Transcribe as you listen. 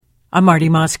I'm Marty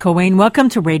Moss-Coane. Welcome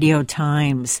to Radio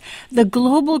Times. The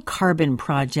Global Carbon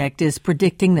Project is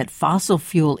predicting that fossil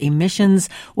fuel emissions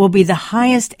will be the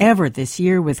highest ever this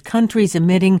year, with countries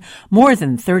emitting more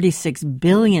than 36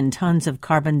 billion tons of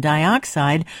carbon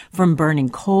dioxide from burning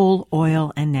coal,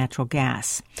 oil, and natural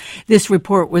gas. This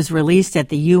report was released at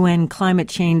the UN Climate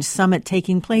Change Summit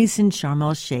taking place in Sharm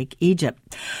el-Sheikh, Egypt.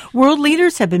 World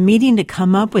leaders have been meeting to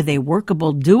come up with a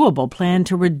workable, doable plan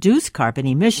to reduce carbon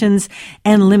emissions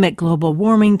and limit global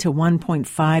warming to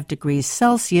 1.5 degrees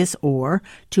Celsius or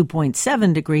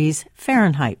 2.7 degrees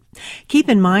Fahrenheit. Keep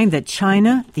in mind that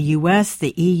China, the U.S.,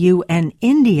 the EU, and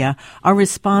India are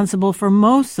responsible for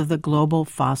most of the global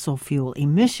fossil fuel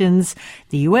emissions.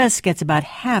 The U.S. gets about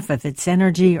half of its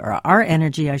energy, or our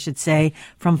energy, I should say,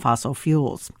 from fossil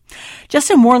fuels.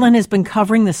 Justin Worland has been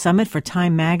covering the summit for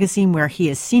Time magazine, where he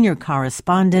is senior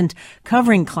correspondent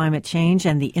covering climate change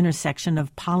and the intersection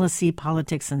of policy,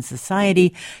 politics, and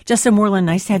society. Justin Worland,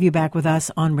 nice to have you back with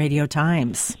us on Radio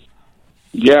Times.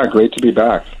 Yeah, great to be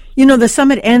back. You know, the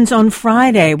summit ends on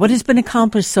Friday. What has been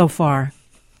accomplished so far?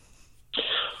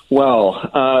 Well,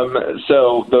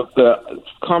 so the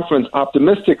conference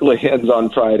optimistically ends on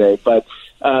Friday, but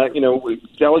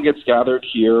delegates gathered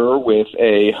here with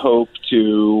a hope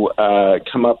to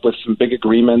come up with some big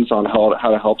agreements on how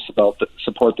to help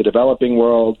support the developing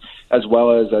world, as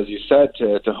well as you said,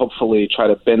 to hopefully try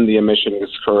to bend the emissions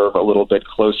curve a little bit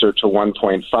closer to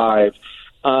 1.5.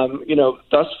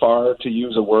 Thus far, to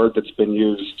use a word that's been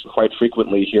used quite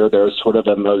frequently here, there's sort of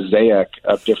a mosaic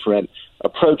of different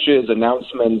approaches,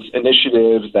 announcements,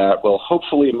 initiatives that will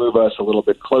hopefully move us a little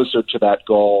bit closer to that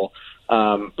goal,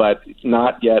 but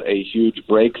not yet a huge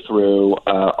breakthrough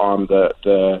on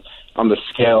the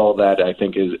scale that I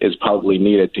think is probably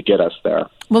needed to get us there.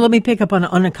 Well, let me pick up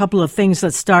on a couple of things.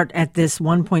 Let's start at this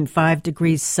 1.5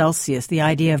 degrees Celsius, the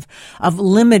idea of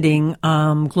limiting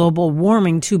global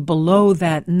warming to below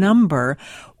that number.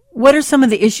 What are some of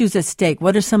the issues at stake?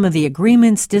 What are some of the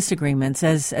agreements, disagreements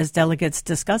as delegates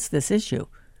discuss this issue?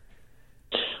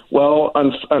 Well,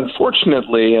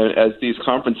 unfortunately, as these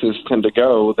conferences tend to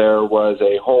go, there was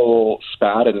a whole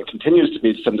spat and continues to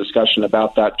be some discussion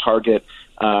about that target,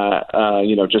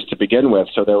 just to begin with.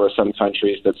 So there were some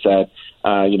countries that said,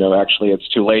 actually it's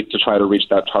too late to try to reach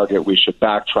that target. We should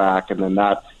backtrack. And then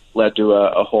that led to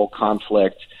a whole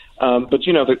conflict. But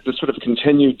the sort of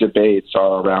continued debates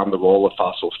are around the role of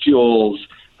fossil fuels,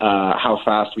 how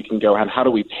fast we can go, and how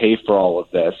do we pay for all of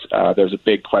this? There's a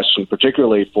big question,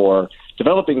 particularly for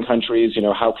developing countries.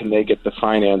 How can they get the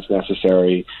finance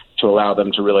necessary to allow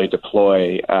them to really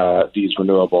deploy these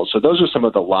renewables? So those are some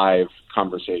of the live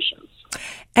conversations.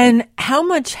 And how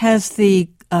much has the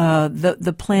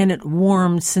planet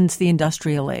warmed since the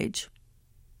industrial age?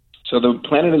 So the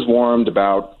planet has warmed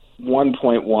about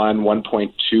 1.1,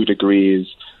 1.2 degrees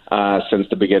since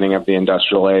the beginning of the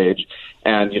industrial age.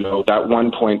 And, that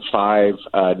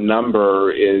 1.5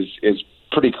 number is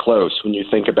pretty close when you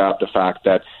think about the fact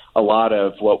that a lot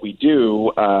of what we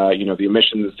do, the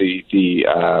emissions, the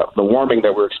warming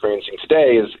that we're experiencing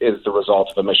today is the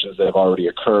result of emissions that have already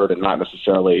occurred and not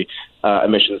necessarily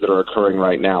emissions that are occurring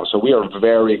right now. So we are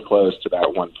very close to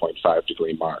that 1.5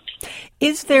 degree mark.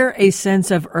 Is there a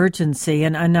sense of urgency?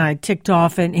 And I ticked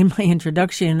off in my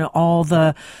introduction all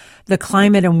the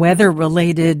climate and weather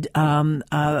related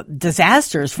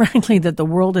disasters, frankly, that the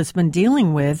world has been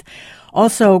dealing with.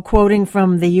 Also quoting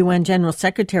from the UN General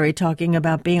Secretary talking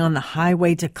about being on the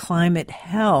highway to climate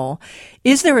hell.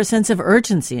 Is there a sense of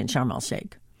urgency in Sharm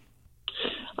el-Sheikh?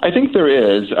 I think there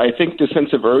is. I think the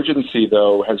sense of urgency,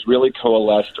 though, has really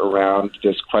coalesced around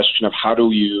this question of how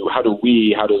does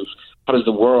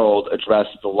the world address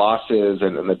the losses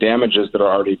and the damages that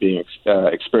are already being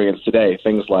experienced today,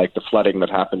 things like the flooding that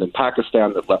happened in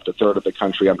Pakistan that left a third of the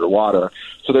country underwater.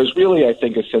 So there's really, I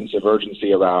think, a sense of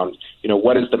urgency around,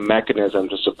 what is the mechanism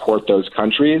to support those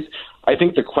countries? I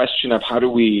think the question of how do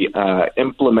we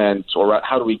implement or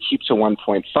how do we keep to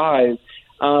 1.5,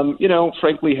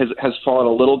 frankly, has fallen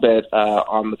a little bit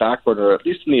on the back burner, at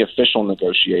least in the official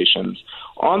negotiations.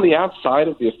 On the outside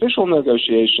of the official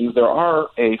negotiations, there are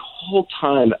a whole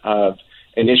ton of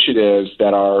initiatives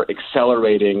that are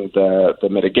accelerating the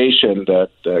mitigation, the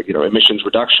emissions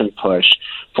reduction push.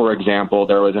 For example,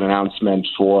 there was an announcement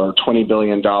for $20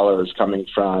 billion coming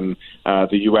from the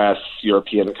U.S.,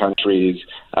 European countries,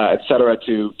 et cetera,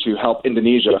 to help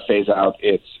Indonesia phase out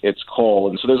its coal.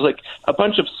 And so there's like a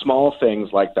bunch of small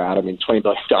things like that. I mean, $20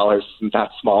 billion isn't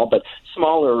that small, but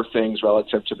smaller things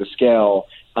relative to the scale.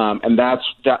 And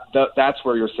that's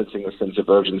where you're sensing the sense of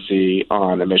urgency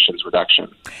on emissions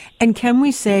reduction. And can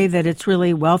we say that it's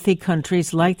really wealthy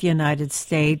countries like the United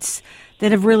States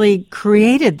that have really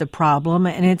created the problem,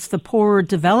 and it's the poorer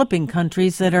developing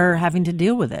countries that are having to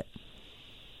deal with it.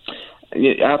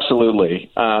 Yeah,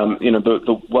 absolutely.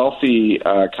 The wealthy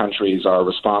countries are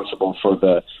responsible for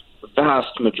the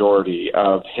vast majority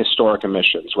of historic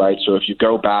emissions, right? So if you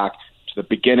go back to the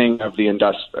beginning of the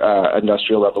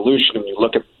Industrial Revolution and you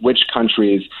look at which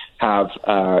countries have,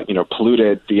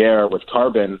 polluted the air with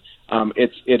carbon,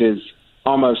 it is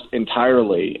almost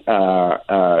entirely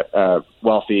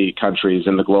wealthy countries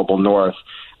in the global north.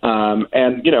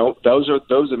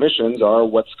 Those emissions are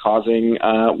what's causing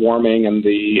warming and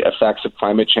the effects of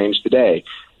climate change today.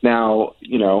 Now,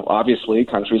 obviously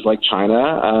countries like China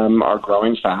are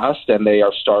growing fast, and they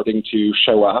are starting to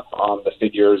show up on the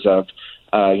figures of,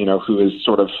 who is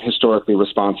sort of historically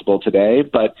responsible today.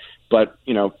 But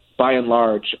by and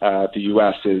large, the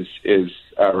U.S. the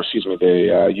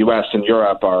U.S. and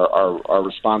Europe are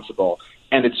responsible.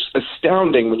 And it's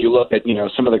astounding when you look at,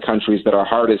 some of the countries that are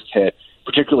hardest hit,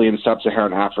 particularly in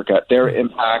sub-Saharan Africa. Their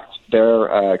impact,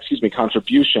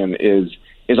 contribution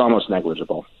is almost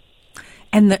negligible.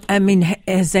 And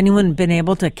has anyone been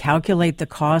able to calculate the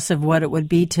cost of what it would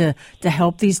be to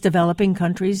help these developing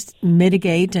countries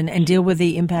mitigate and deal with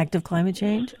the impact of climate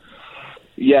change?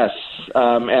 Yes,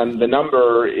 and the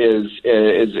number is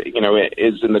in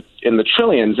the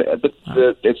trillions.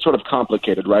 It's sort of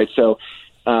complicated, right? So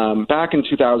back in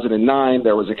 2009,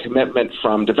 there was a commitment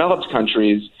from developed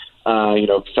countries.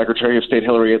 Secretary of State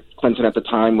Hillary Clinton at the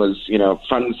time was,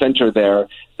 front and center there,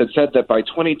 that said that by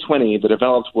 2020, the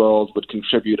developed world would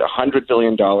contribute $100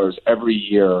 billion every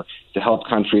year to help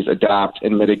countries adapt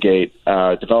and mitigate,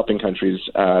 developing countries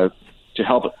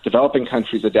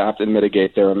adapt and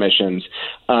mitigate their emissions.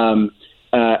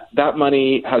 That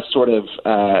money has sort of,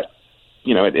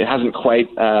 it hasn't quite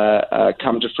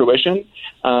come to fruition.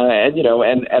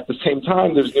 And at the same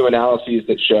time, there's new analyses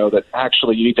that show that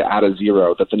actually you need to add a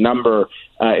zero, that the number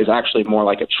is actually more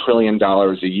like $1 trillion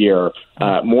a year,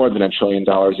 more than $1 trillion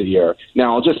a year.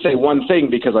 Now, I'll just say one thing,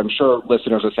 because I'm sure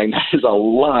listeners are saying that is a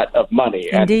lot of money.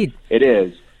 Indeed. And it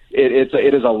is.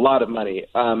 It is a lot of money,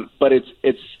 but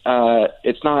it's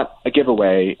not a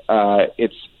giveaway.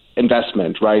 It's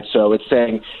investment, right? So it's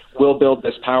saying we'll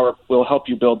help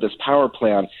you build this power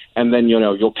plant, and then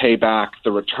you'll pay back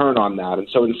the return on that. And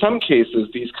so in some cases,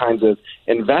 these kinds of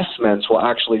investments will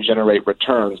actually generate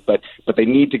returns, but they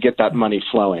need to get that money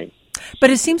flowing.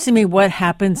 But it seems to me what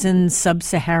happens in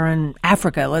sub-Saharan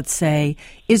Africa, let's say,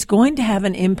 is going to have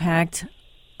an impact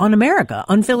on America,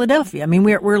 on Philadelphia. I mean,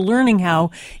 we're learning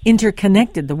how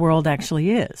interconnected the world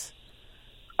actually is.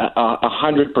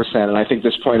 100%, and I think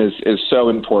this point is so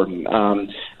important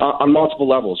on multiple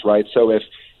levels, right? So if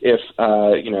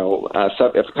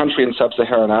a country in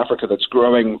sub-Saharan Africa that's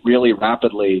growing really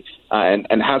rapidly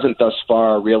and hasn't thus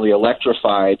far really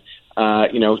electrified,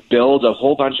 builds a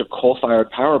whole bunch of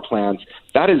coal-fired power plants,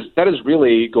 that is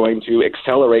really going to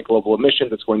accelerate global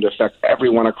emissions. It's going to affect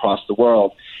everyone across the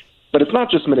world. But it's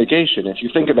not just mitigation. If you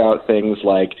think about things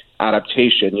like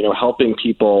adaptation, helping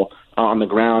people on the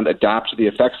ground adapt to the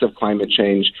effects of climate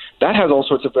change, that has all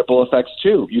sorts of ripple effects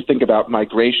too. You think about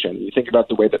migration. You think about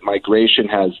the way that migration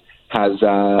has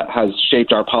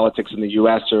shaped our politics in the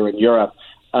U.S. or in Europe.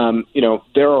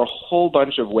 There are a whole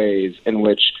bunch of ways in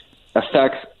which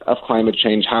effects of climate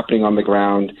change happening on the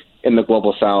ground in the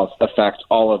global south affect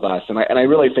all of us. And I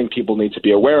really think people need to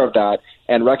be aware of that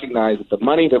and recognize that the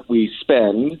money that we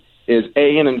spend is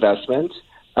an investment,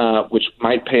 which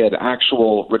might pay an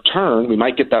actual return. We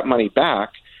might get that money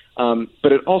back,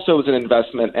 but it also is an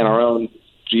investment in our own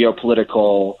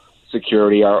geopolitical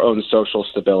security, our own social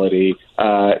stability,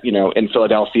 in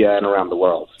Philadelphia and around the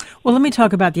world. Well, let me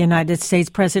talk about the United States.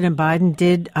 President Biden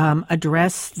did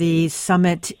address the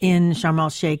summit in Sharm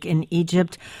el-Sheikh in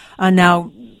Egypt.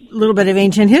 Now, a little bit of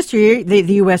ancient history. The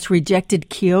U.S. rejected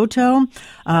Kyoto.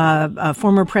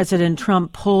 Former President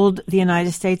Trump pulled the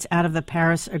United States out of the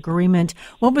Paris Agreement.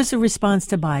 What was the response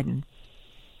to Biden?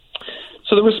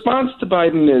 So the response to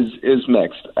Biden is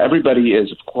mixed. Everybody is,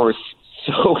 of course,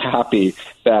 so happy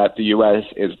that the U.S.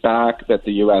 is back, that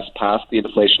the U.S. passed the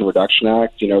Inflation Reduction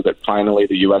Act, that finally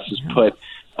the U.S. has put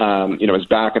is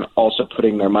back and also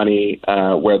putting their money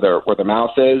where their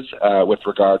mouth is with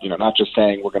regard, not just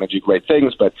saying we're going to do great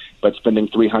things, but spending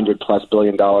 $300+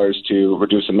 billion to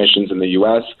reduce emissions in the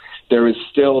U.S. There is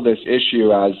still this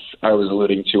issue, as I was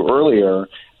alluding to earlier,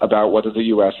 about whether the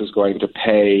U.S. is going to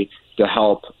pay to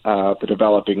help the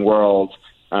developing world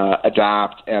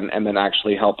adapt and then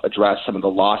actually help address some of the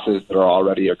losses that are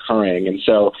already occurring. And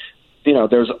so,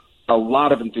 there's a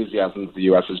lot of enthusiasm that the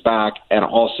U.S. is back, and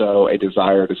also a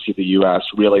desire to see the U.S.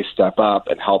 really step up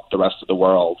and help the rest of the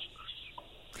world.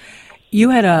 You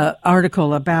had an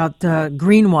article about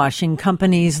greenwashing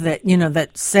companies that,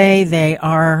 that say they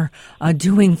are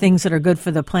doing things that are good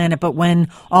for the planet, but when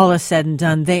all is said and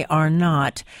done, they are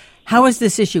not. How has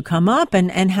this issue come up,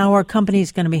 and how are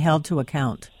companies going to be held to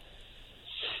account?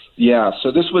 Yeah, so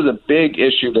this was a big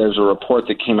issue. There's a report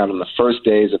that came out on the first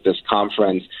days of this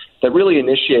conference that really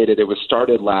initiated. It was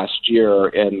started last year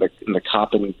in the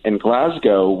COP in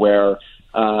Glasgow, where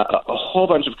a whole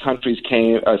bunch of companies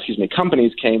came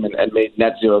and made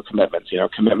net zero commitments.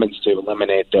 Commitments to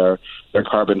eliminate their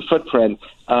carbon footprint.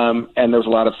 And there was a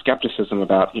lot of skepticism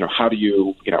about how do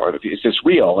you is this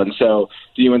real? And so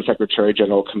the UN Secretary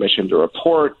General commissioned a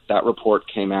report. That report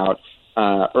came out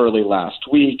early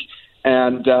last week.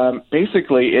 And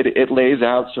basically, it lays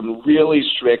out some really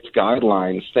strict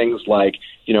guidelines, things like,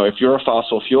 if you're a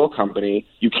fossil fuel company,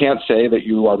 you can't say that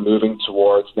you are moving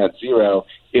towards net zero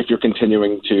if you're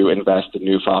continuing to invest in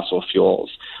new fossil fuels.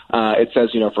 It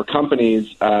says, for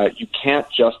companies, you can't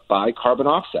just buy carbon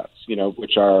offsets,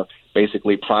 which are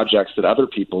basically projects that other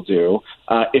people do.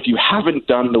 If you haven't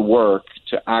done the work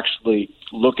to actually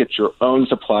look at your own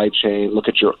supply chain, look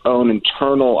at your own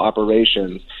internal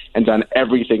operations, and done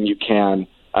everything you can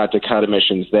to cut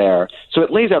emissions there. So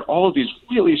it lays out all of these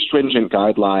really stringent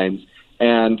guidelines.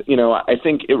 And, I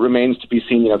think it remains to be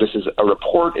seen, this is a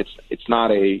report. It's not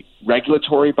a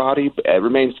regulatory body. But it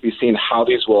remains to be seen how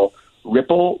these will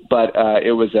ripple. But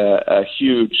it was a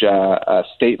huge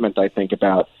statement, I think,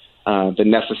 about the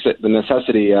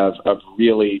necessity of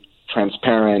really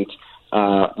transparent,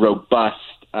 robust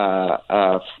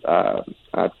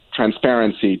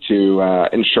transparency to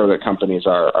ensure that companies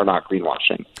are not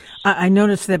greenwashing. I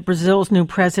noticed that Brazil's new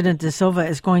president, Da Silva,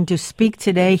 is going to speak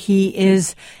today. He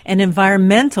is an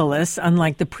environmentalist,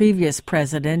 unlike the previous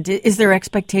president. Is there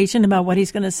expectation about what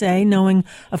he's going to say, knowing,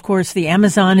 of course, the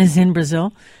Amazon is in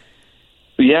Brazil?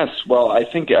 Yes, well, I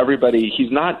think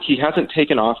he hasn't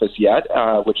taken office yet,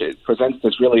 which presents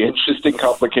this really interesting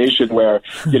complication where,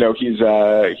 he's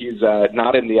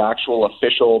not in the actual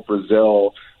official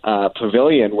Brazil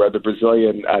pavilion where the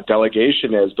Brazilian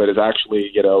delegation is, but is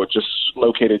actually, just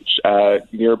located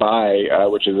nearby,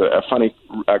 which is a funny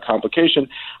complication.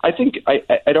 I think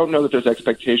I don't know that there's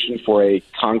expectation for a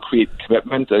concrete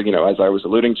commitment. As I was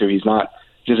alluding to, he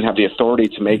doesn't have the authority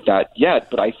to make that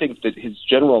yet, but I think that his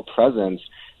general presence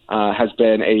has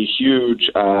been a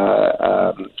huge, it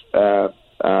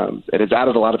has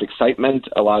added a lot of excitement,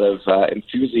 a lot of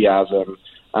enthusiasm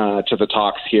to the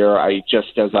talks here.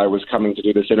 As I was coming to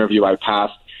do this interview, I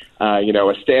passed,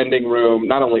 a standing room,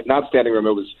 not standing room,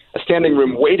 it was a standing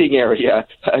room waiting area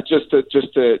just to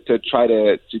try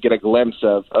to get a glimpse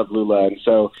of Lula. And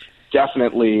so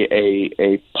definitely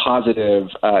a positive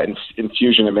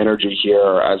infusion of energy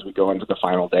here as we go into the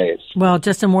final days. Well,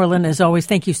 Justin Moreland, as always,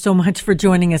 thank you so much for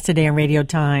joining us today on Radio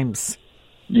Times.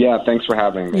 Yeah, thanks for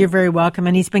having me. You're very welcome.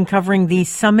 And he's been covering the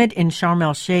summit in Sharm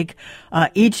el-Sheikh,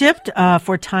 Egypt,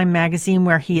 for Time magazine,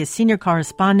 where he is senior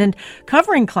correspondent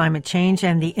covering climate change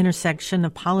and the intersection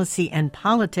of policy and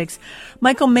politics.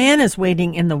 Michael Mann is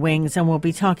waiting in the wings, and we'll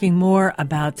be talking more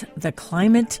about the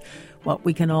climate, what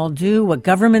we can all do, what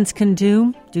governments can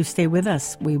do. Do stay with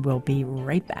us. We will be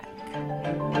right back.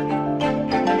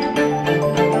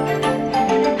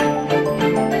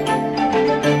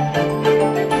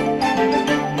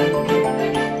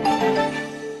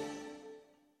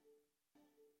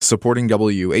 Supporting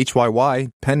WHYY,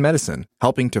 Penn Medicine,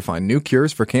 helping to find new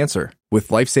cures for cancer. With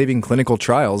life-saving clinical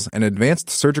trials and advanced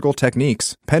surgical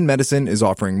techniques, Penn Medicine is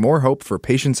offering more hope for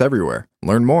patients everywhere.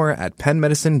 Learn more at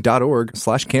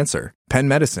pennmedicine.org/cancer. Penn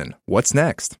Medicine, what's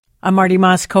next? I'm Marty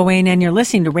Moss-Cohen, and you're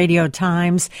listening to Radio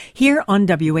Times here on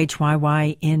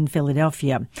WHYY in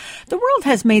Philadelphia. The world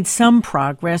has made some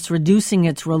progress reducing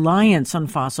its reliance on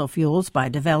fossil fuels by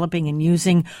developing and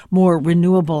using more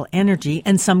renewable energy,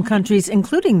 and some countries,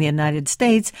 including the United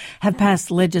States, have passed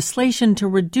legislation to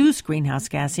reduce greenhouse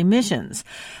gas emissions.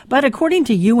 But according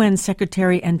to UN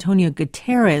Secretary Antonio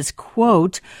Guterres,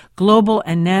 quote, global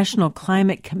and national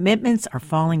climate commitments are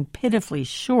falling pitifully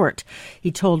short.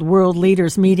 He told world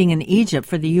leaders meeting in Egypt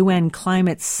for the UN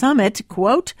Climate Summit,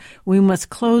 quote, we must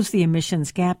close the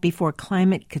emissions gap before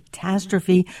climate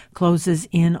catastrophe closes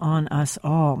in on us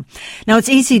all. Now, it's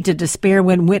easy to despair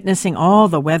when witnessing all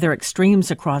the weather extremes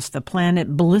across the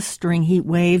planet, blistering heat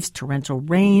waves, torrential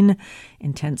rain,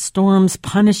 intense storms,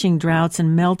 punishing droughts,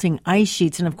 and melting ice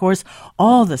sheets, and of course,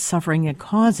 all the suffering it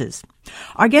causes.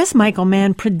 Our guest, Michael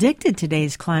Mann, predicted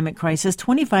today's climate crisis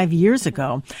 25 years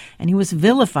ago, and he was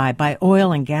vilified by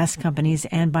oil and gas companies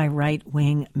and by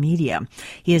right-wing media.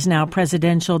 He is now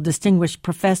Presidential Distinguished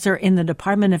Professor in the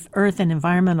Department of Earth and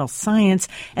Environmental Science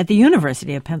at the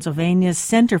University of Pennsylvania's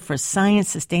Center for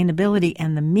Science, Sustainability,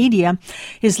 and the Media.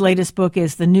 His latest book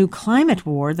is The New Climate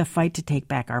War, The Fight to Take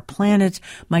Back Our Planet.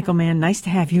 Michael Mann, nice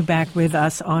to have you back with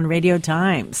us on Radio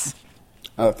Times.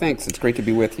 Oh, thanks. It's great to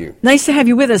be with you. Nice to have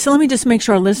you with us. So let me just make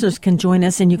sure our listeners can join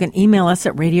us, and you can email us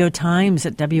at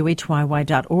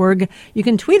radiotimes@whyy.org. You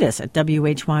can tweet us at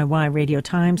WHYY Radio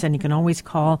Times, and you can always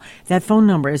call. That phone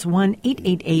number is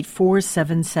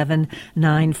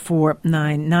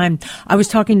 1-888-477-9499. I was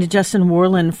talking to Justin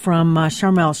Worland from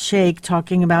Sharm el-Sheikh,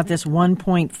 talking about this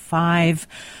 1.5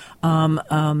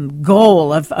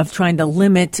 goal of trying to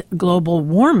limit global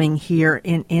warming here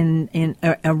in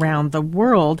around the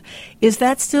world. Is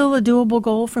that still a doable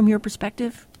goal from your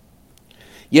perspective?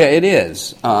 Yeah, it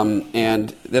is.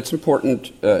 And that's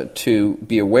important to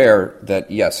be aware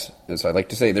that, yes, as I like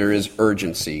to say, there is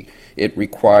urgency. It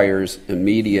requires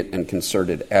immediate and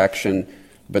concerted action,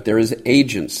 but there is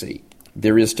agency.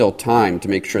 There is still time to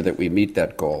make sure that we meet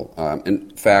that goal. In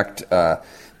fact,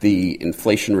 the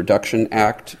Inflation Reduction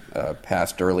Act,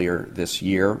 passed earlier this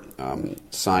year,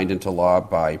 signed into law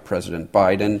by President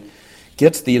Biden,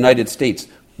 gets the United States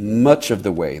much of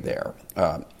the way there.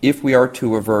 If we are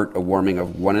to avert a warming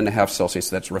of 1.5 Celsius,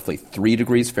 that's roughly 3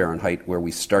 degrees Fahrenheit, where we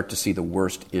start to see the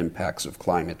worst impacts of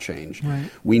climate change,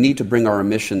 right, we need to bring our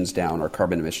emissions down, our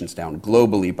carbon emissions down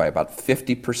globally by about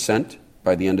 50%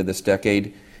 by the end of this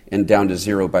decade and down to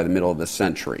zero by the middle of the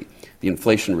century. The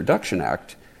Inflation Reduction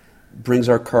Act brings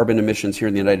our carbon emissions here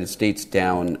in the United States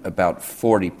down about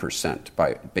 40%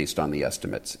 based on the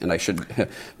estimates. And I should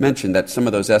mention that some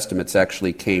of those estimates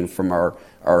actually came from our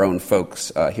own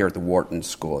folks here at the Wharton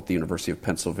School at the University of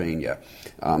Pennsylvania.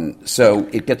 So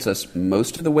it gets us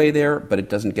most of the way there, but it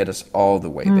doesn't get us all the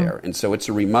way there. And so it's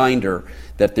a reminder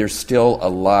that there's still a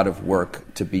lot of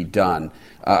work to be done.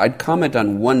 I'd comment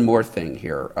on one more thing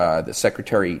here. The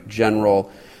Secretary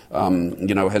General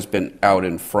has been out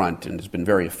in front and has been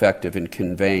very effective in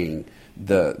conveying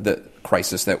the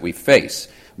crisis that we face.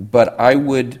 But I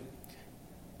would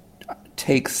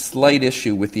take slight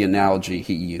issue with the analogy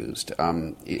he used.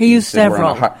 He used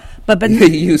several, but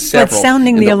he used several, but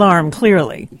sounding the alarm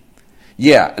clearly.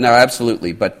 Yeah, no,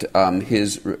 absolutely. But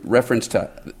his reference to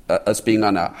us being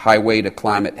on a highway to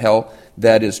climate hell,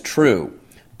 that is true.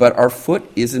 But our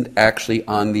foot isn't actually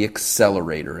on the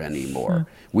accelerator anymore.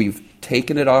 We've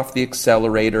taken it off the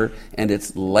accelerator, and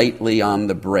it's lightly on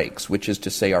the brakes, which is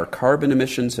to say our carbon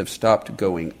emissions have stopped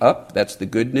going up. That's the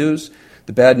good news.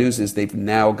 The bad news is they've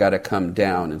now got to come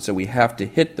down, and so we have to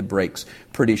hit the brakes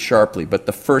pretty sharply. But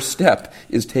the first step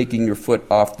is taking your foot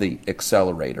off the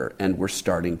accelerator, and we're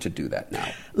starting to do that now.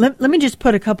 Let me just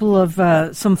put a couple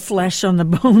of some flesh on the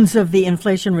bones of the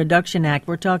Inflation Reduction Act.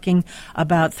 We're talking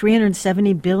about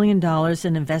 $370 billion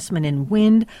in investment in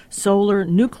wind, solar,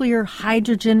 nuclear,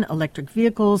 hydrogen, electric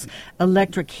vehicles,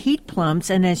 electric heat pumps,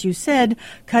 and as you said,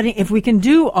 if we can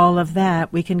do all of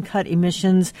that, we can cut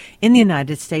emissions in the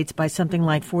United States by something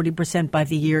like 40% by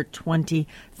the year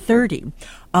 2030.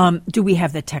 Do we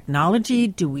have the technology?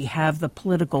 Do we have the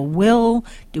political will?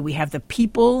 Do we have the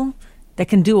people that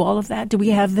can do all of that? Do we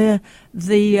have the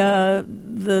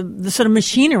sort of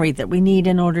machinery that we need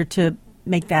in order to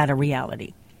make that a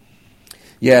reality?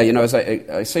 Yeah, as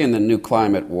I say in the New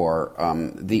Climate War,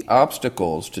 the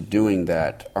obstacles to doing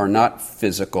that are not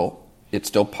physical. It's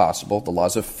still possible. The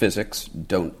laws of physics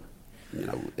don't,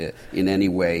 in any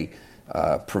way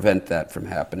prevent that from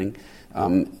happening.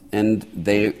 And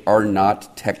they are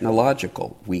not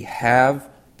technological. We have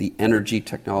the energy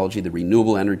technology, the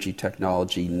renewable energy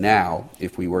technology now,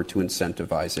 if we were to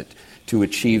incentivize it, to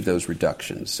achieve those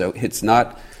reductions. So it's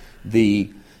not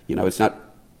the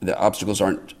obstacles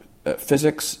aren't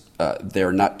physics,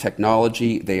 they're not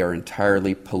technology, they are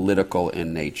entirely political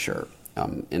in nature.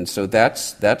 And so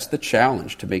that's the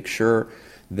challenge, to make sure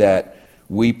that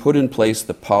we put in place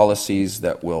the policies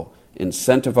that will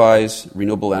incentivize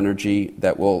renewable energy,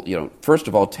 that will, first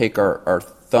of all, take our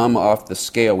thumb off the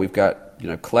scale. We've got,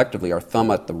 collectively our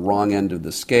thumb at the wrong end of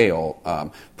the scale,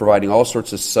 providing all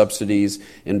sorts of subsidies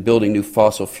and building new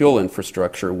fossil fuel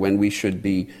infrastructure when we should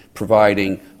be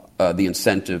providing the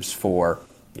incentives for,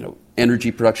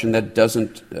 energy production that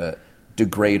doesn't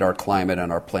degrade our climate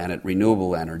and our planet,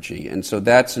 renewable energy. And so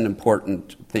that's an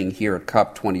important thing here at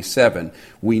COP27.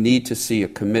 We need to see a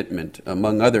commitment,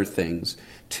 among other things,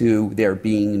 to there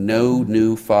being no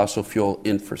new fossil fuel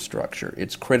infrastructure.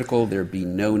 It's critical there be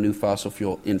no new fossil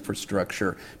fuel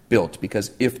infrastructure built,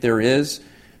 because if there is,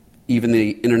 even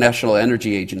the International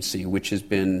Energy Agency, which has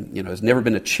never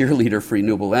been a cheerleader for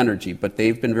renewable energy, but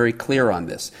they've been very clear on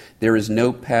this. There is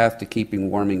no path to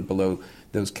keeping warming below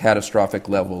those catastrophic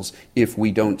levels if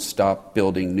we don't stop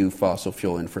building new fossil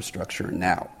fuel infrastructure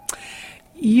now.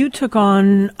 You took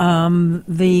on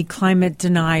the climate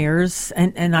deniers,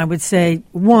 and I would say,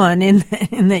 one,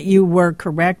 in that you were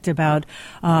correct about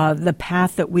the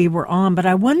path that we were on. But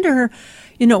I wonder,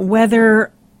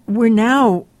 whether we're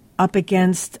now up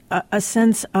against a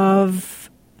sense of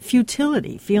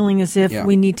futility, feeling as if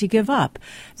we need to give up,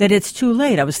 that it's too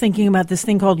late. I was thinking about this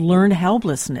thing called learned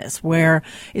helplessness, where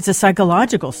it's a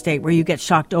psychological state where you get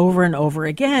shocked over and over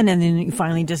again, and then you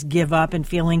finally just give up and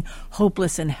feeling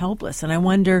hopeless and helpless. And I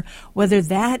wonder whether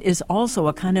that is also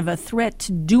a kind of a threat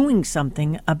to doing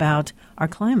something about our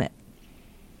climate.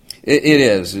 It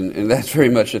is, and that's very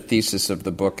much a thesis of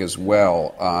the book as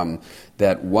well,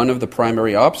 that one of the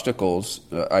primary obstacles,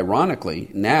 ironically,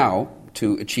 now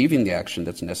to achieving the action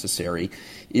that's necessary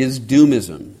is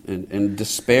doomism and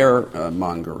despair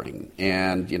mongering.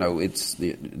 And, it's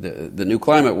the new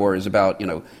climate war is about,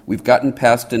 we've gotten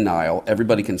past denial.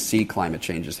 Everybody can see climate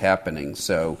change is happening,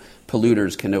 so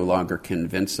polluters can no longer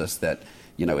convince us that,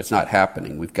 it's not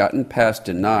happening. We've gotten past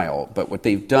denial, but what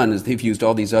they've done is they've used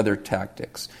all these other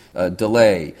tactics,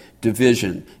 delay,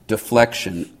 division,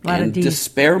 deflection, and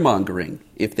despair-mongering.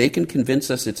 If they can convince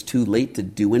us it's too late to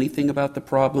do anything about the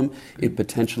problem, it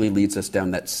potentially leads us down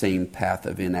that same path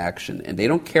of inaction. And they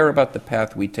don't care about the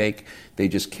path we take. They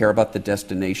just care about the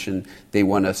destination. They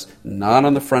want us not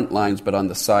on the front lines, but on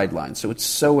the sidelines. So it's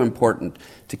so important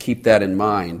to keep that in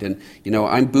mind. And,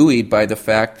 I'm buoyed by the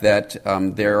fact that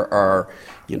there are,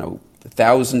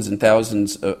 thousands and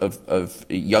thousands of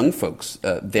young folks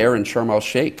there in Sharm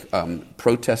el-Sheikh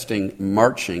protesting,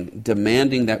 marching,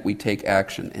 demanding that we take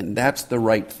action. And that's the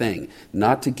right thing,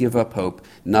 not to give up hope,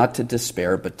 not to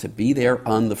despair, but to be there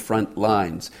on the front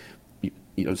lines,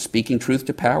 speaking truth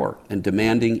to power and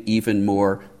demanding even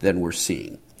more than we're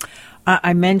seeing.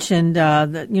 I mentioned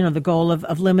the goal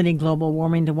of limiting global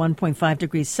warming to 1.5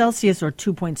 degrees Celsius or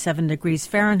 2.7 degrees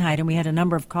Fahrenheit, and we had a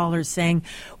number of callers saying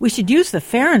we should use the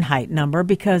Fahrenheit number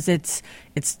because it's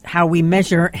how we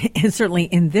measure, certainly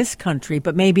in this country,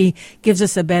 but maybe gives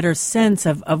us a better sense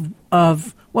of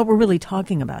what we're really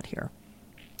talking about here.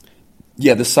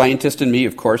 Yeah, the scientist in me,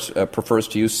 of course, prefers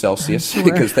to use Celsius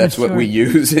because that's what we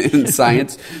use in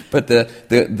science. But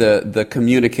the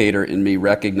communicator in me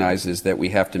recognizes that we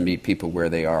have to meet people where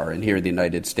they are. And here in the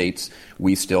United States,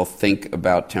 we still think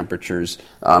about temperatures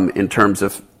in terms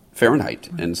of Fahrenheit.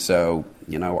 And so,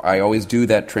 I always do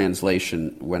that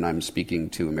translation when I'm speaking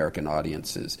to American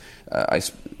audiences. I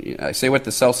say what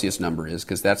the Celsius number is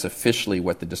because that's officially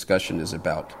what the discussion is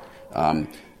about.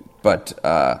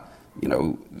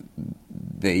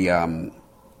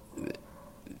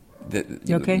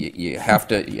 You okay? You have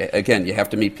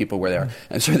to meet people where they are.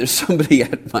 And so there's somebody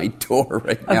at my door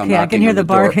right now. Okay, I can hear the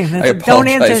barking. Don't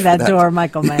answer that door,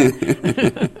 Michael Mann.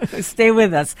 Stay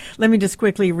with us. Let me just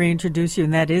quickly reintroduce you,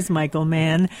 and that is Michael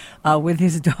Mann with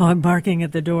his dog barking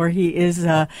at the door. He's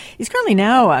currently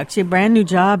now actually a brand new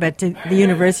job at the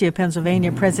University of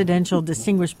Pennsylvania, Presidential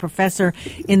Distinguished Professor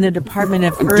in the Department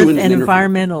of Earth and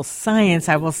Environmental Science.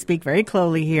 I will speak very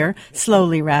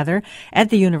slowly, at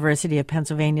the University of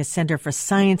Pennsylvania Center for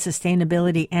Science,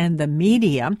 Sustainability, and the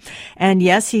Media. And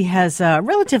yes, he has a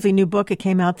relatively new book. It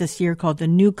came out this year called The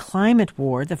New Climate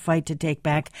War, The Fight to Take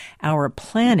Back Our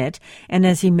Planet. And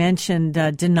as he mentioned,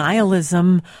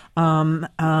 denialism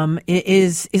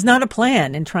is not a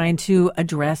plan in trying to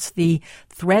address the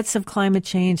threats of climate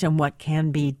change and what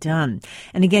can be done.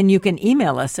 And again, you can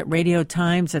email us at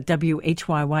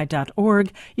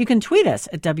radiotimes@whyy.org. You can tweet us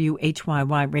at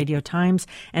WHYY Radio Times,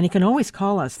 and you can always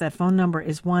call us. That phone number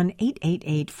is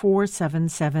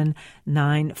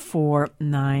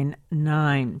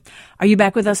 1-888-477-9499. Are you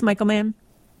back with us, Michael Mann?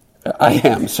 I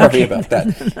am. Sorry about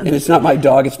that. And it's not my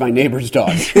dog, it's my neighbor's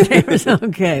dog.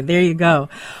 Okay, there you go.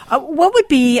 What would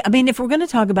be, if we're going to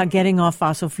talk about getting off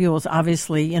fossil fuels,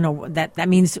 obviously, that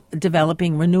means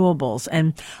developing renewables.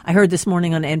 And I heard this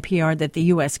morning on NPR that the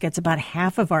U.S. gets about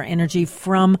half of our energy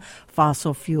from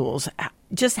fossil fuels.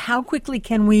 Just how quickly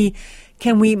can we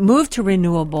move to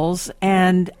renewables,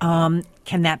 and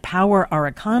can that power our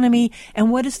economy?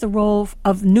 And what is the role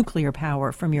of nuclear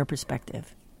power from your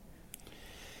perspective?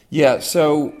 Yeah,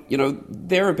 so,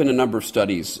 there have been a number of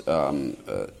studies.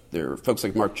 There are folks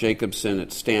like Mark Jacobson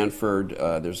at Stanford.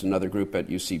 There's another group at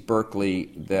UC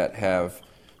Berkeley that have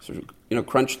sort of,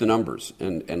 crunched the numbers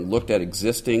and looked at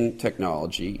existing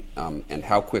technology and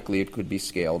how quickly it could be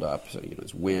scaled up. So,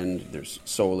 there's wind, there's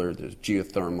solar, there's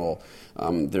geothermal.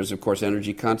 There's, of course,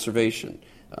 energy conservation.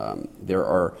 There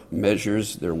are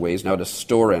ways now to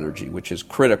store energy, which is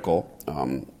critical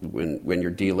when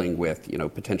you're dealing with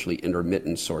potentially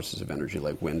intermittent sources of energy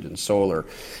like wind and solar.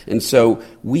 And so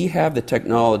we have the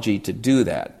technology to do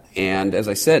that. And as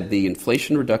I said, the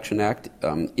Inflation Reduction Act,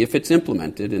 if it's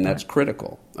implemented, and that's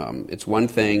critical, it's one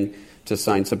thing to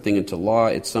sign something into law,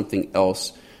 it's something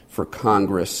else for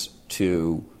Congress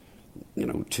to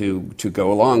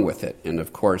go along with it. And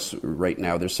of course, right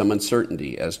now there's some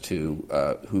uncertainty as to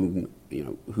who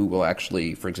will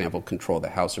actually, for example, control the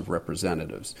House of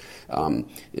Representatives.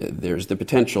 There's the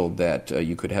potential that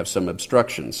you could have some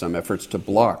obstruction, some efforts to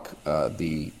block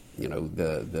the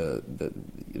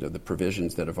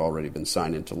provisions that have already been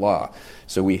signed into law.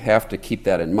 So we have to keep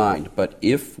that in mind. But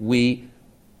if we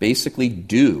basically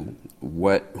do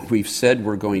what we've said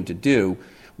we're going to do,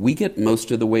 we get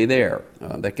most of the way there.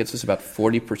 That gets us about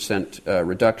 40%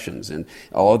 reductions. And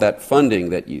all of that funding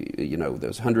that,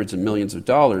 those hundreds of millions of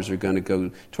dollars are going to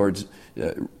go towards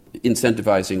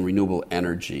incentivizing renewable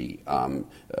energy,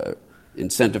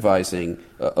 incentivizing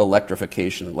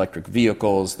electrification, electric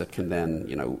vehicles that can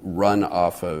then, run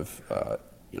off of,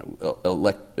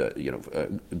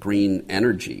 green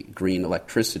energy, green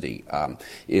electricity.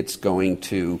 It's going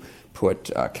to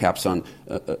put caps on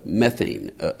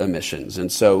methane emissions. And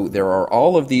so there are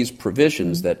all of these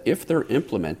provisions that, if they're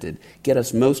implemented, get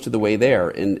us most of the way there.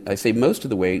 And I say most of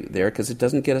the way there because it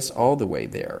doesn't get us all the way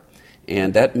there.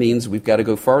 And that means we've got to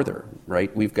go farther,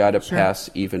 right? We've got to pass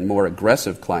even more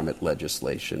aggressive climate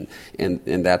legislation. And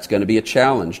that's going to be a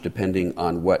challenge depending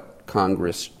on what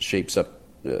Congress shapes up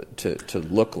to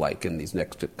look like in these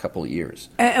next couple of years.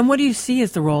 And what do you see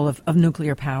as the role of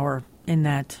nuclear power in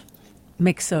that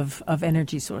mix of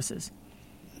energy sources?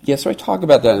 Yeah, so I talk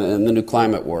about that in the New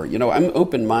Climate War. I'm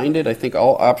open-minded. I think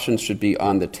all options should be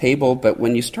on the table, but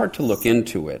when you start to look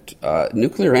into it,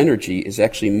 nuclear energy is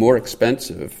actually more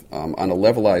expensive on a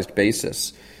levelized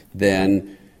basis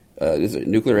than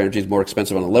nuclear energy is more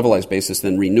expensive on a levelized basis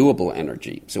than renewable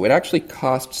energy. So it actually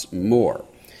costs more.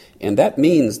 And that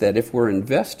means that if we're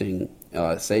investing,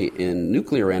 say, in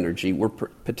nuclear energy, we're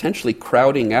potentially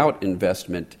crowding out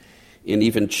investment in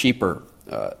even cheaper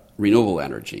renewable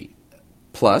energy.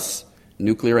 Plus,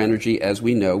 nuclear energy, as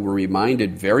we know, we're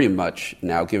reminded very much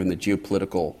now, given the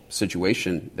geopolitical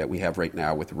situation that we have right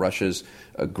now with Russia's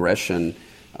aggression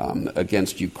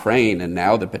against Ukraine, and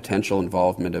now the potential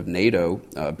involvement of NATO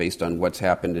based on what's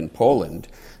happened in Poland,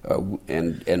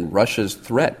 and Russia's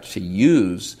threat to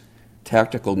use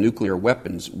tactical nuclear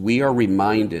weapons, we are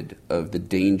reminded of the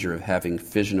danger of having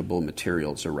fissionable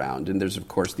materials around. And there's, of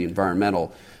course, the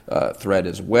environmental threat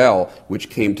as well, which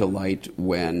came to light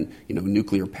when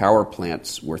nuclear power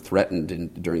plants were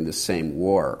threatened during the same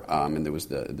war, and there was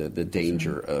the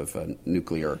danger of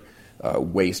nuclear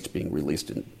waste being released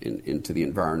into the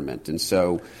environment. And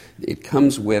so it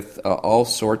comes with all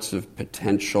sorts of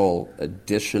potential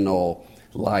additional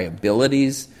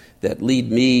liabilities that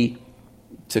lead me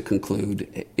to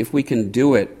conclude, if we can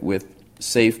do it with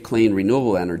safe, clean,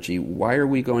 renewable energy, why are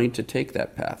we going to take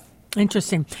that path?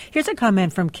 Interesting. Here's a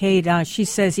comment from Kate. She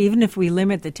says, even if we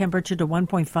limit the temperature to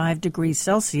 1.5 degrees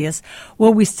Celsius,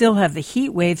 will we still have the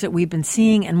heat waves that we've been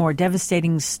seeing and more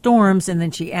devastating storms? And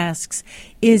then she asks,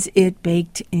 is it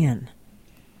baked in?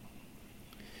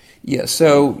 Yeah,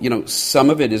 so, some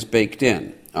of it is baked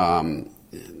in.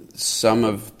 Some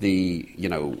of the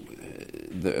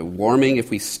warming, if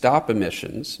we stop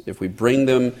emissions, if we bring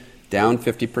them down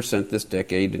 50% this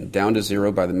decade and down to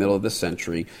zero by the middle of the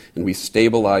century, and we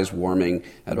stabilize warming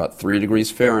at about 3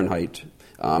 degrees Fahrenheit,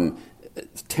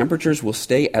 temperatures will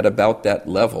stay at about that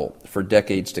level for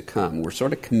decades to come. We're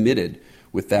sort of committed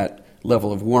with that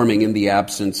level of warming in the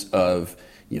absence of,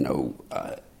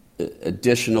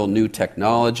 additional new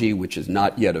technology, which is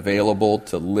not yet available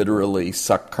to literally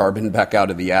suck carbon back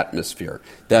out of the atmosphere.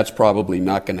 That's probably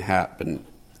not going to happen,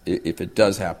 if it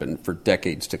does happen, for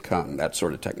decades to come, that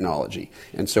sort of technology.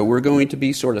 And so we're going to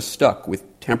be sort of stuck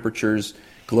with temperatures,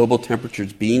 global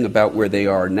temperatures being about where they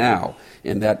are now.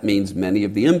 And that means many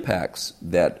of the impacts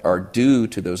that are due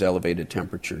to those elevated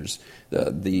temperatures,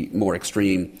 the more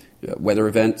extreme weather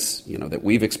events, that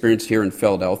we've experienced here in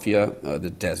Philadelphia, the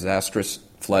disastrous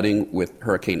flooding with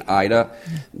Hurricane Ida,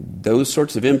 those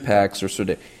sorts of impacts are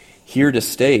sort of here to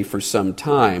stay for some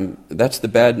time. That's the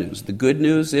bad news. The good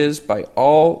news is, by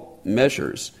all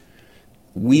measures,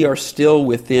 we are still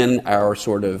within our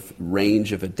sort of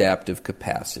range of adaptive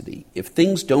capacity. If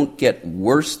things don't get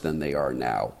worse than they are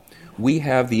now, we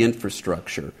have the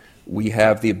infrastructure, we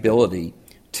have the ability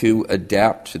to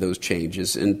adapt to those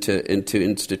changes and to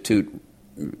institute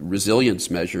resilience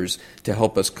measures to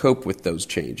help us cope with those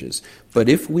changes. But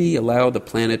if we allow the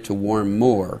planet to warm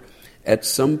more, At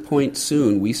some point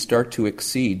soon, we start to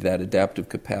exceed that adaptive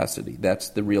capacity. That's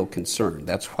the real concern.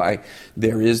 That's why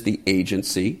there is the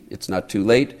agency. It's not too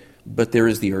late, but there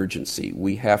is the urgency.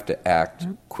 We have to act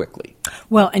quickly.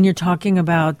 Well, and you're talking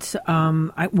about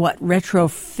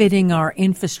retrofitting our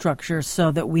infrastructure so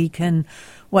that we can,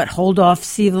 hold off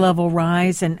sea level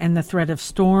rise and the threat of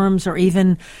storms, or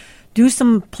even do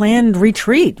some planned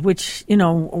retreat, which,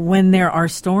 when there are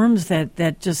storms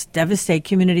that just devastate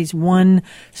communities, one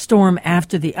storm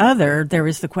after the other, there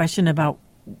is the question about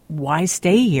why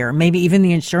stay here? Maybe even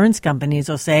the insurance companies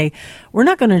will say, we're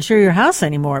not going to insure your house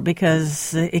anymore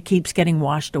because it keeps getting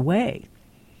washed away.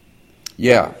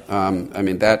 Yeah.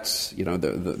 That's,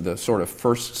 the sort of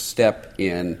first step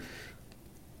in,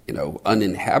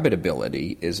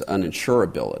 uninhabitability is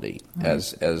uninsurability. Mm-hmm.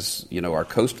 As our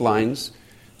coastlines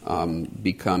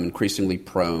become increasingly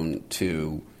prone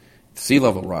to sea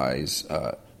level rise,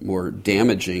 more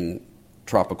damaging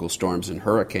tropical storms and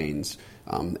hurricanes,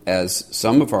 as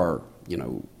some of our,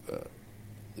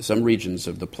 some regions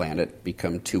of the planet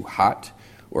become too hot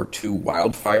or too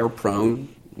wildfire prone,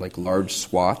 like large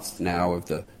swaths now of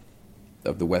the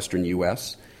western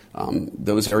U.S.,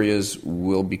 those areas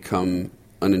will become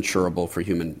uninsurable for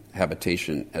human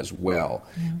habitation as well,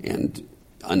 and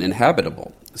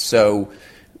uninhabitable. So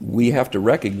we have to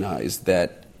recognize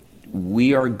that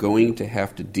we are going to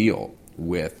have to deal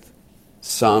with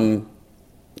some,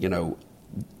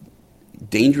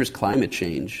 dangerous climate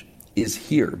change is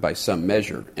here by some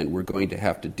measure, and we're going to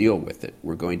have to deal with it.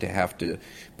 We're going to have to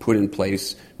put in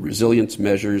place resilience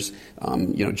measures.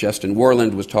 Justin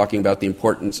Worland was talking about the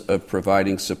importance of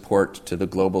providing support to the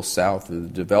global south and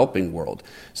the developing world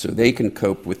so they can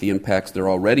cope with the impacts they're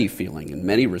already feeling. In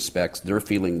many respects, they're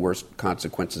feeling worse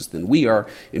consequences than we are,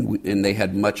 and they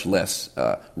had much less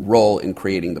role in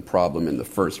creating the problem in the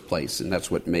first place, and that's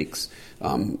what makes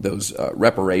those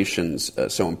reparations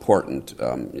so important.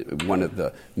 One of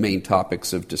the main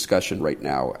topics of discussion right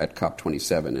now at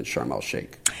COP27 in Sharm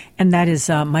el-Sheikh. And that is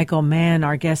Michael Mann,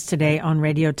 our guest today on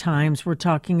Radio Times. We're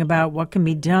talking about what can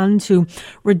be done to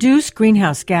reduce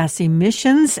greenhouse gas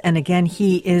emissions. And again,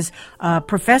 he is a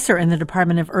professor in the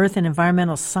Department of Earth and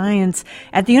Environmental Science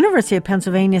at the University of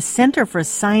Pennsylvania Center for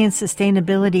Science,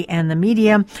 Sustainability, and the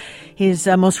Media. His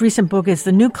most recent book is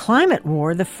The New Climate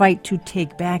War, The Fight to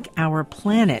Take Back Our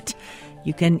Planet.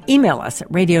 You can email us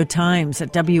at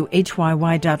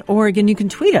radiotimes@whyy.org, and you can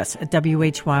tweet us at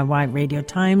WHYY Radio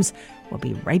Times. We'll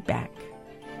be right back.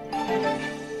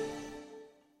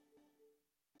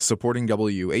 Supporting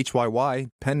WHYY,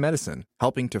 Penn Medicine,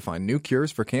 helping to find new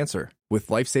cures for cancer. With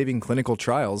life-saving clinical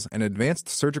trials and advanced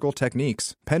surgical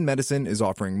techniques, Penn Medicine is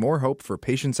offering more hope for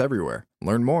patients everywhere.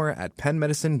 Learn more at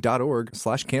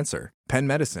pennmedicine.org/cancer. Penn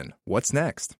Medicine, what's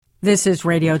next? This is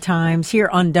Radio Times here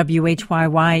on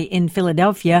WHYY in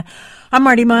Philadelphia. I'm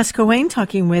Marty Moscowane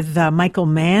talking with Michael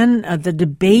Mann. The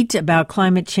debate about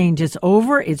climate change is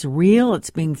over. It's real. It's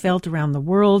being felt around the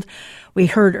world. We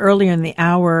heard earlier in the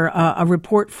hour a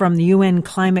report from the UN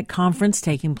Climate Conference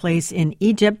taking place in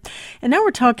Egypt. And now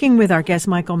we're talking with our guest,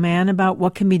 Michael Mann, about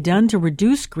what can be done to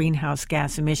reduce greenhouse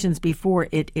gas emissions before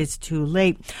it is too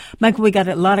late. Michael, we got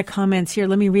a lot of comments here.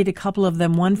 Let me read a couple of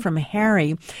them. One from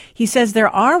Harry. He says there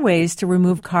are ways to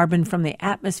remove carbon from the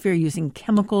atmosphere using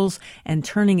chemicals and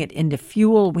turning it into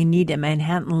fuel. We need a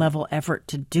Manhattan-level effort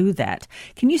to do that.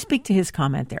 Can you speak to his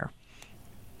comment there?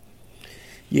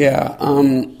 Yeah,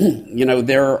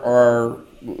 there are.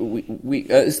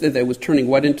 That was turning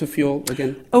what into fuel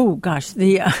again? Oh gosh,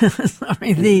 the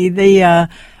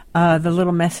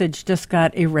little message just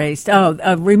got erased.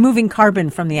 Removing carbon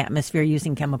from the atmosphere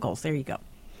using chemicals. There you go.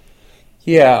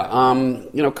 Yeah,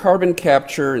 carbon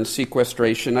capture and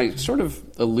sequestration. I sort of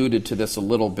alluded to this a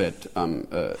little bit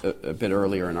a bit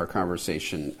earlier in our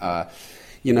conversation.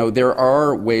 There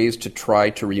are ways to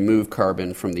try to remove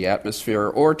carbon from the atmosphere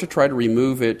or to try to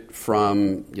remove it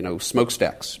from,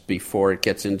 smokestacks before it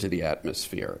gets into the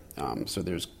atmosphere. So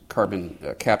there's carbon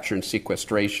capture and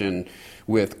sequestration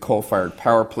with coal-fired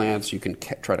power plants. You can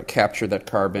try to capture that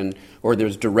carbon. Or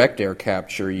there's direct air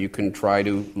capture. You can try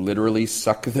to literally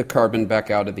suck the carbon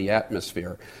back out of the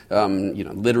atmosphere,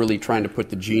 literally trying to put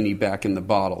the genie back in the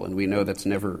bottle. And we know that's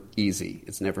never easy.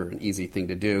 It's never an easy thing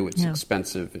to do. It's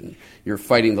expensive, and you're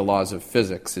fighting the laws of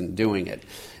physics in doing it.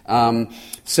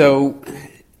 So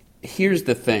here's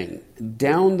the thing.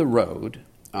 Down the road,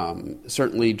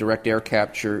 certainly direct air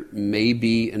capture may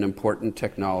be an important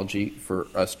technology for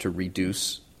us to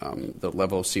reduce the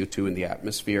level of CO2 in the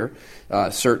atmosphere.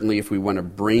 Certainly if we want to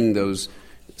bring those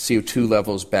CO2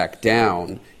 levels back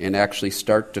down and actually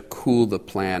start to cool the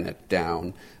planet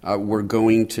down, we're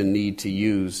going to need to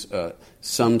use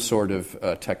some sort of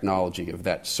technology of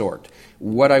that sort.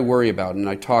 What I worry about, and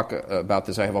I talk about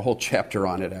this, I have a whole chapter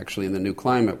on it actually in the New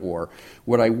Climate War.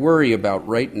 What I worry about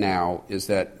right now is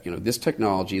that this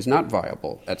technology is not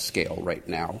viable at scale right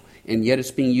now, and yet it's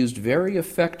being used very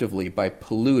effectively by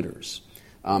polluters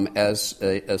as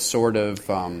a sort of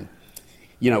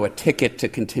a ticket to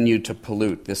continue to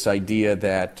pollute. This idea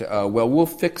that we'll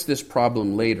fix this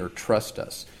problem later, trust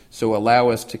us. So allow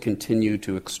us to continue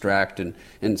to extract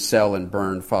and sell and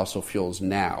burn fossil fuels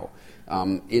now.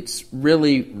 It's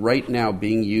really right now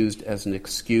being used as an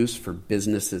excuse for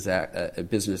business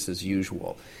as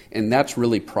usual, and that's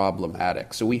really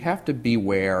problematic. So we have to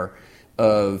beware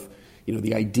of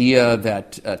the idea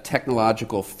that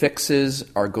technological fixes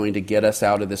are going to get us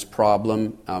out of this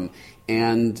problem,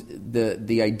 and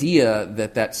the idea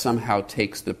that somehow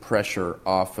takes the pressure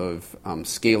off of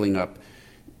scaling up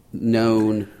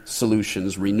known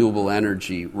solutions, renewable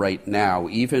energy right now.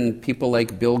 Even people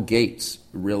like Bill Gates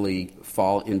really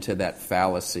fall into that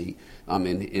fallacy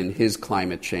in his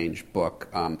climate change book,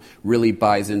 really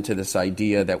buys into this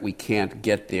idea that we can't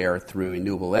get there through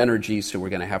renewable energy, so we're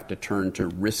going to have to turn to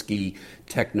risky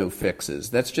techno fixes.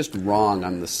 That's just wrong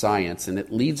on the science, and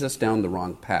it leads us down the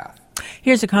wrong path.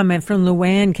 Here's a comment from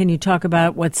Luann. Can you talk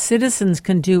about what citizens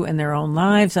can do in their own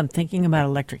lives? I'm thinking about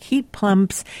electric heat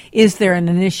pumps. Is there an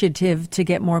initiative to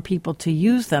get more people to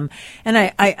use them? And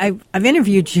I've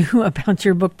interviewed you about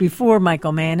your book before,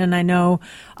 Michael Mann, and I know,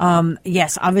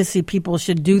 yes, obviously people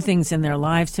should do things in their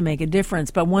lives to make a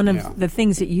difference. But one of the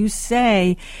things that you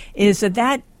say is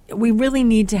that we really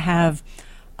need to have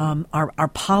our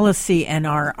policy and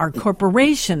our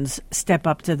corporations step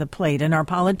up to the plate and our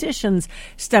politicians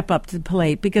step up to the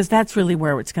plate, because that's really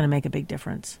where it's going to make a big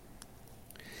difference.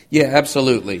 Yeah,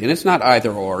 absolutely. And it's not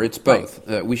either or, it's both.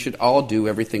 Right. We should all do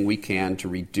everything we can to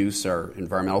reduce our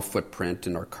environmental footprint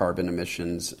and our carbon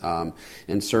emissions.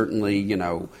 And certainly,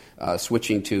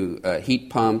 switching to a heat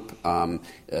pump,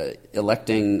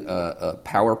 electing a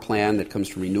power plan that comes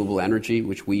from renewable energy,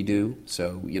 which we do.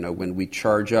 So, when we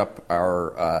charge up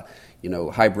our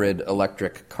hybrid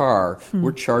electric car,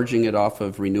 we're charging it off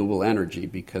of renewable energy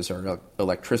because our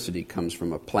electricity comes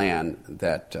from a plan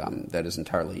that is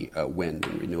entirely wind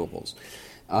and renewables.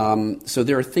 So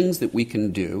there are things that we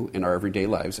can do in our everyday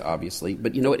lives, obviously,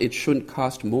 but it shouldn't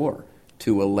cost more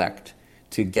to elect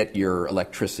to get your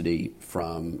electricity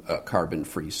from a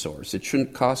carbon-free source. It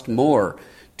shouldn't cost more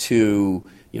to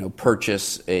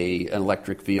purchase an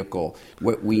electric vehicle.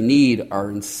 What we need are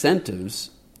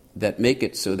incentives that make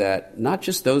it so that not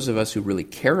just those of us who really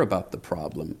care about the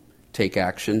problem take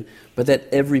action, but that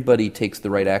everybody takes the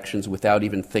right actions without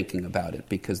even thinking about it,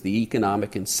 because the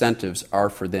economic incentives are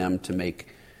for them to make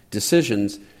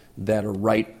decisions that are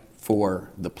right for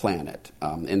the planet.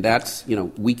 And that's,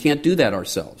 we can't do that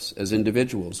ourselves as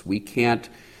individuals. We can't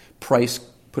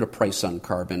put a price on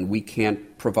carbon. We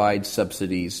can't provide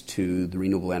subsidies to the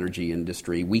renewable energy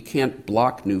industry. We can't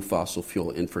block new fossil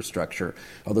fuel infrastructure,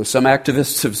 although some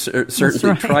activists have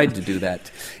certainly tried to do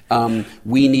that.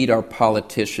 We need our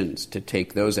politicians to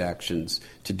take those actions,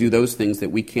 to do those things that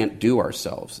we can't do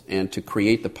ourselves, and to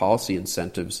create the policy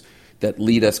incentives that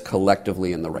lead us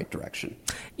collectively in the right direction.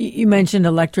 You mentioned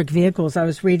electric vehicles. I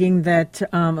was reading that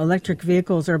electric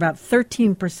vehicles are about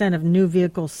 13% of new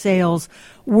vehicle sales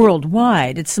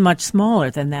worldwide. It's much smaller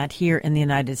than that here in the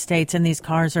United States, and these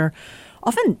cars are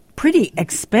often pretty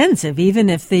expensive,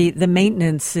 even if the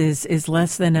maintenance is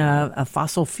less than a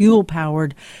fossil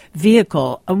fuel-powered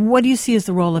vehicle. What do you see as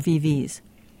the role of EVs?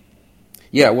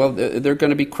 Yeah, well, they're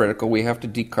going to be critical. We have to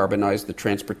decarbonize the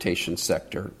transportation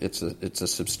sector. It's a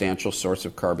substantial source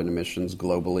of carbon emissions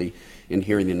globally and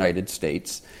here in the United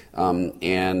States.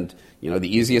 And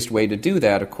the easiest way to do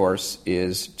that, of course,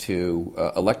 is to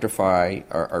electrify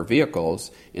our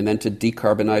vehicles and then to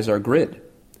decarbonize our grid.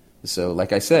 So,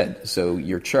 like I said,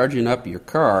 you're charging up your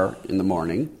car in the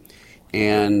morning,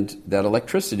 and that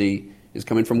electricity is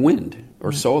coming from wind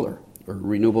or solar or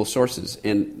renewable sources.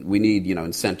 And we need,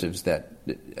 incentives that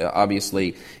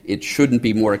obviously it shouldn't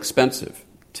be more expensive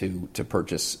to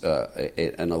purchase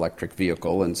an electric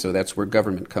vehicle. And so that's where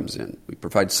government comes in. We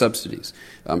provide subsidies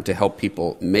to help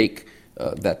people make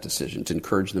that decision, to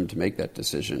encourage them to make that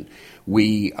decision.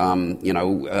 We,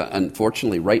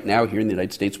 unfortunately, right now here in the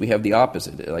United States, we have the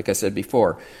opposite. Like I said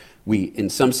before, we, in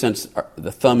some sense,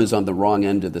 the thumb is on the wrong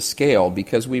end of the scale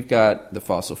because we've got the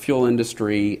fossil fuel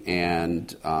industry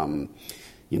and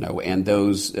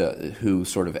those who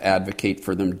sort of advocate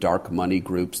for them, dark money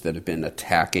groups that have been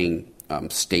attacking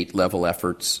state-level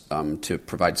efforts to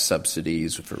provide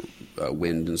subsidies for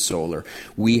wind and solar.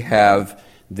 We have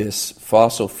this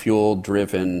fossil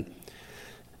fuel-driven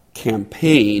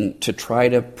campaign to try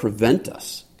to prevent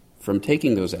us from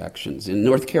taking those actions. In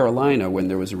North Carolina, when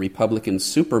there was a Republican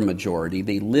supermajority,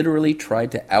 they literally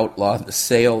tried to outlaw the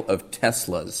sale of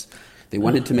Teslas. They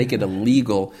wanted to make it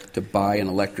illegal to buy an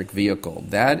electric vehicle.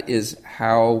 That is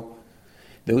how,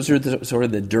 those are sort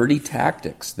of the dirty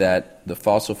tactics that the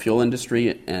fossil fuel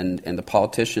industry and the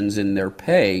politicians in their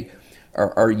pay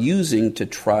are using to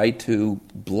try to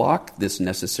block this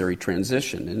necessary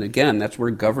transition. And again, that's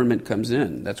where government comes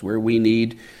in. That's where we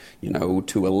need,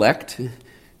 to elect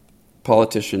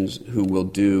politicians who will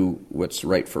do what's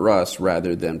right for us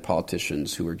rather than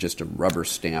politicians who are just a rubber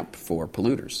stamp for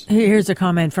polluters. Here's a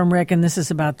comment from Rick, and this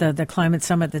is about the climate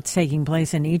summit that's taking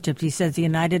place in Egypt. He says the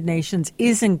United Nations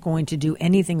isn't going to do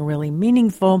anything really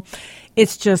meaningful.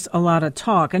 It's just a lot of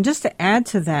talk. And just to add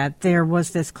to that, there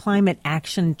was this climate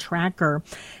action tracker,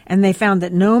 and they found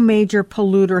that no major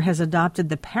polluter has adopted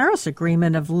the Paris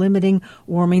Agreement of limiting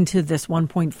warming to this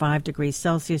 1.5 degrees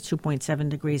Celsius, 2.7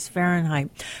 degrees Fahrenheit.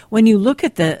 When you look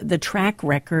at the track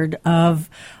record of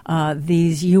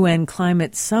these UN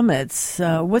climate summits,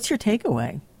 what's your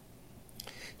takeaway?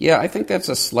 Yeah, I think that's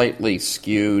a slightly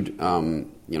skewed,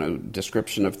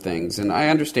 description of things. And I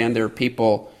understand there are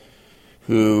people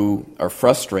who are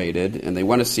frustrated and they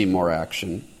want to see more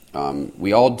action.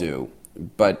 We all do.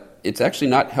 But it's actually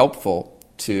not helpful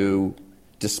to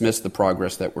dismiss the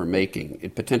progress that we're making.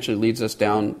 It potentially leads us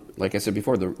down, like I said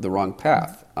before, the wrong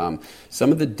path.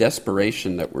 Some of the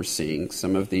desperation that we're seeing,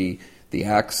 some of the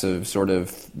acts of sort of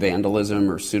vandalism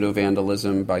or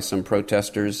pseudo-vandalism by some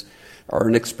protesters are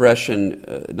an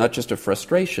expression not just of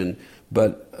frustration,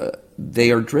 but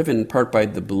they are driven in part by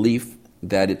the belief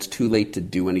that it's too late to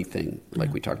do anything,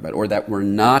 like we talked about, or that we're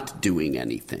not doing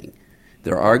anything.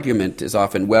 Their argument is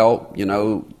often,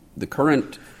 the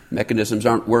current mechanisms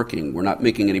aren't working. We're not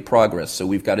making any progress, so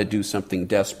we've got to do something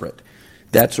desperate.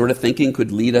 That sort of thinking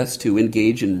could lead us to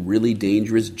engage in really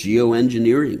dangerous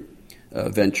geoengineering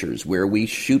ventures where we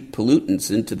shoot pollutants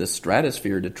into the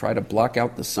stratosphere to try to block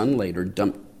out the sunlight or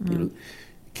dump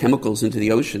chemicals into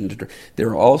the ocean. There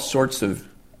are all sorts of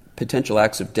potential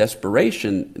acts of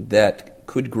desperation that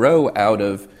could grow out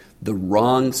of the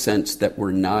wrong sense that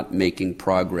we're not making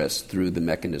progress through the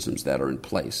mechanisms that are in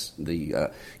place.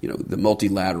 The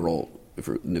multilateral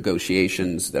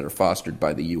negotiations that are fostered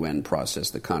by the UN process,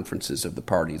 the conferences of the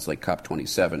parties like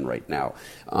COP27 right now.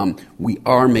 We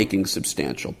are making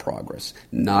substantial progress.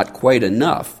 Not quite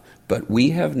enough, but we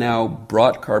have now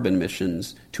brought carbon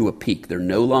emissions to a peak. They're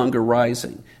no longer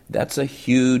rising. That's a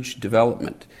huge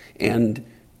development. And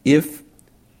if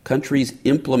countries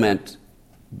implement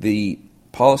the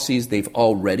policies they've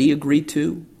already agreed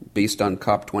to based on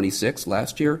COP26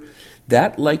 last year,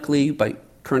 that likely, by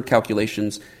current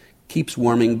calculations, keeps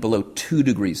warming below 2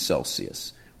 degrees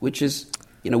Celsius, which is,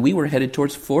 we were headed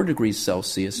towards 4 degrees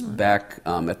Celsius back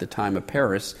at the time of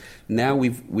Paris. Now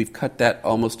we've cut that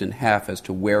almost in half as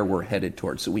to where we're headed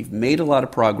towards. So we've made a lot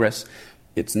of progress.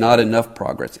 It's not enough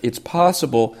progress. It's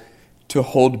possible to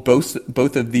hold both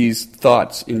of these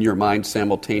thoughts in your mind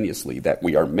simultaneously, that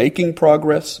we are making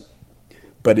progress,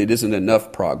 but it isn't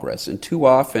enough progress. And too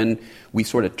often we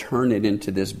sort of turn it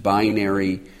into this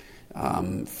binary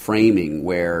framing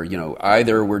where,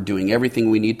 either we're doing everything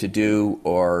we need to do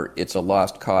or it's a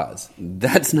lost cause.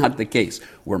 That's not the case.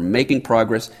 We're making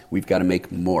progress. We've got to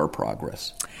make more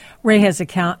progress. Ray has a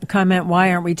comment,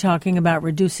 why aren't we talking about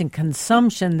reducing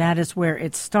consumption? That is where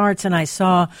it starts. And I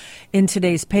saw in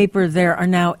today's paper there are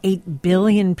now 8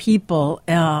 billion people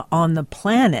on the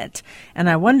planet. And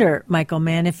I wonder, Michael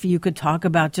Mann, if you could talk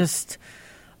about just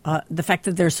the fact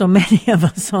that there's so many of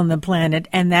us on the planet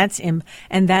and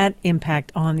that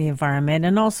impact on the environment,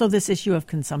 and also this issue of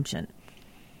consumption.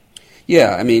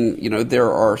 Yeah,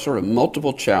 there are sort of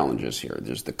multiple challenges here.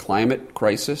 There's the climate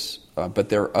crisis, but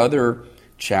there are other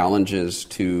challenges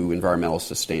to environmental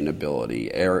sustainability,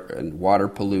 air and water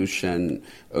pollution,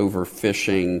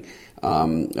 overfishing,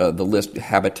 the list,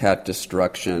 habitat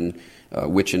destruction,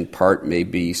 which in part may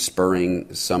be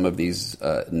spurring some of these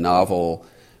novel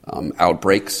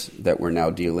outbreaks that we're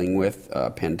now dealing with,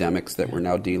 pandemics that we're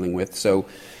now dealing with. So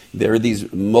there are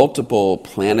these multiple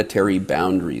planetary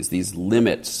boundaries, these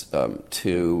limits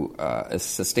to a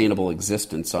sustainable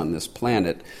existence on this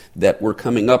planet that we're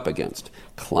coming up against.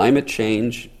 Climate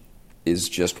change is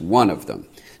just one of them.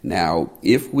 Now,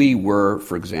 if we were,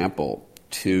 for example,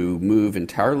 to move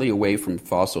entirely away from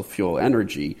fossil fuel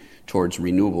energy towards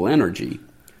renewable energy,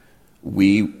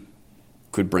 we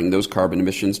could bring those carbon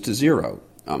emissions to zero.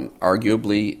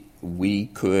 Arguably, we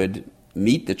could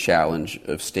meet the challenge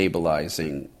of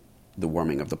stabilizing the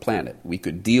warming of the planet. We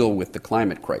could deal with the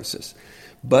climate crisis.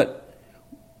 But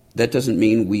that doesn't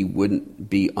mean we wouldn't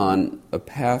be on a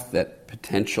path that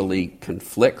potentially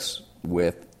conflicts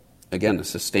with, again, a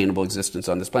sustainable existence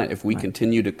on this planet. If we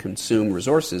continue to consume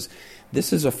resources,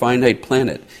 this is a finite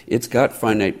planet. It's got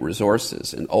finite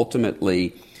resources, and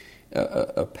ultimately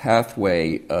a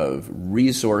pathway of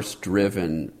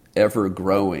resource-driven,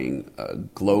 ever-growing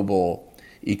global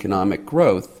economic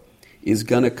growth is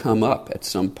going to come up at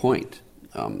some point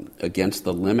against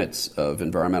the limits of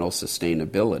environmental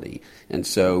sustainability. And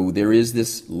so there is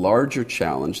this larger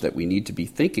challenge that we need to be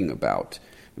thinking about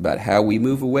how we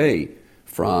move away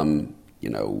from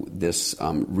this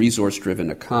resource-driven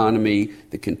economy,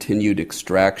 the continued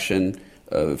extraction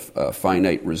of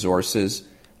finite resources.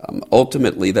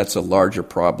 Ultimately, that's a larger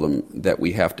problem that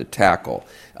we have to tackle.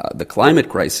 The climate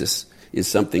crisis is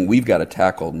something we've got to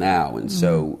tackle now. And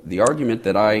so the argument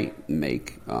that I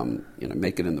make,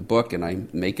 make it in the book, and I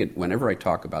make it whenever I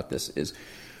talk about this, is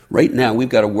right now we've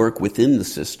got to work within the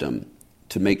system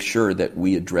to make sure that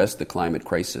we address the climate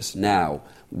crisis now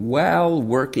while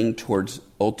working towards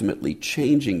ultimately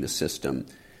changing the system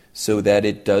so that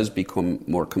it does become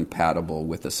more compatible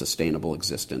with a sustainable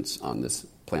existence on this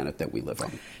planet that we live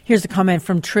on. Here's a comment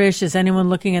from Trish. Is anyone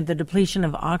looking at the depletion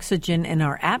of oxygen in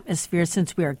our atmosphere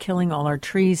since we are killing all our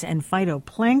trees and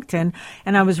phytoplankton?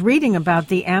 And I was reading about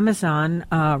the Amazon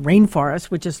rainforest,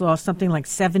 which has lost something like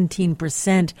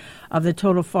 17% of the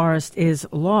total forest is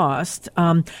lost.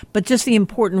 But just the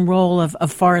important role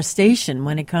of forestation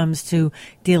when it comes to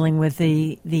dealing with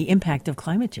the impact of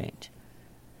climate change.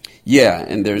 Yeah,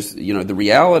 and there's the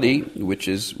reality, which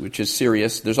is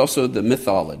serious. There's also the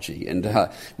mythology,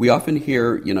 and we often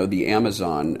hear the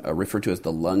Amazon referred to as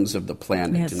the lungs of the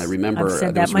planet. Yes, and I remember I've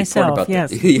said there that was a report myself. about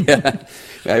Yes, that.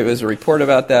 Yeah, there was a report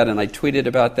about that, and I tweeted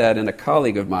about that. And a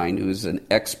colleague of mine, who's an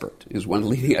expert, who's one of the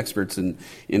leading experts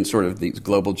in sort of these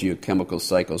global geochemical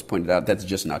cycles, pointed out that's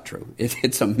just not true.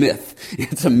 It's a myth.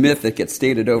 It's a myth that gets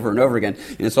stated over and over again,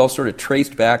 and it's all sort of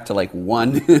traced back to like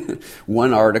one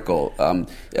article.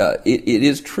 It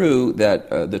is true that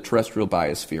the terrestrial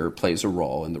biosphere plays a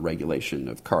role in the regulation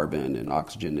of carbon and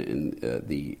oxygen in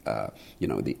the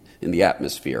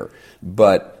atmosphere,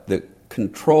 but the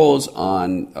controls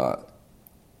on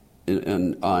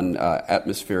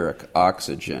atmospheric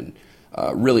oxygen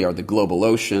really are the global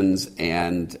oceans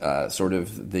and sort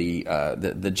of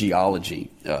the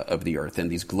geology of the Earth and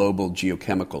these global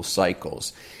geochemical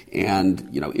cycles. And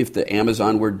if the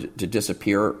Amazon were to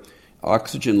disappear,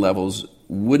 oxygen levels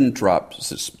wouldn't drop,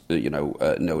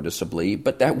 noticeably,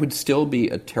 but that would still be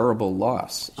a terrible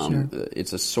loss. Sure.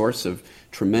 It's a source of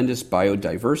tremendous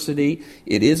biodiversity.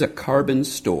 It is a carbon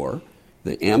store.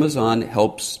 The Amazon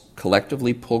helps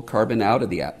collectively pull carbon out of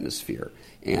the atmosphere,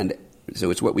 and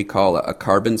so it's what we call a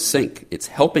carbon sink. It's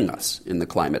helping us in the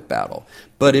climate battle.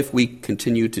 But if we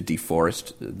continue to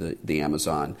deforest the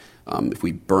Amazon, if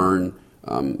we burn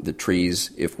the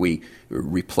trees, if we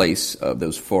replace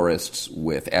those forests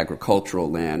with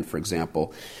agricultural land, for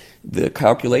example, the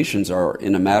calculations are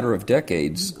in a matter of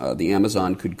decades, the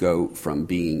Amazon could go from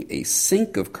being a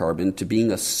sink of carbon to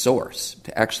being a source,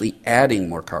 to actually adding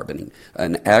more carbon,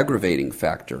 an aggravating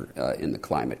factor in the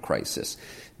climate crisis.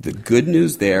 The good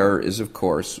news there is, of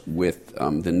course, with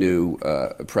the new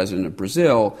president of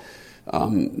Brazil,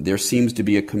 there seems to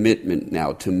be a commitment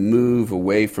now to move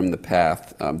away from the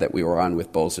path that we were on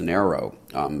with Bolsonaro,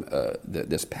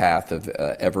 this path of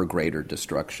ever greater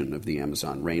destruction of the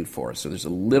Amazon rainforest. So there's a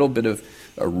little bit of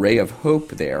a ray of hope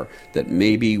there that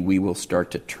maybe we will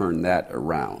start to turn that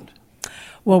around.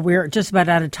 Well, we're just about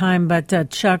out of time,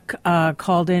 but Chuck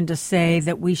called in to say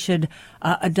that we should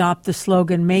adopt the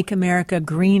slogan, Make America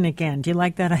Green Again. Do you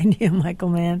like that idea, Michael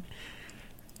Mann?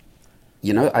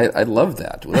 I love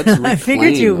that. Let's reclaim I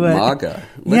figured you would. MAGA.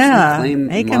 Let's reclaim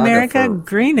Make MAGA America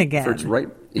green again. For its right.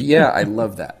 Yeah, I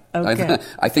love that. Okay.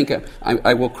 I think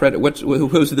I will credit. Who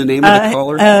was the name of the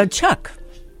caller? Chuck.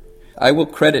 I will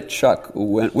credit Chuck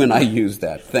when I use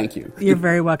that. Thank you. You're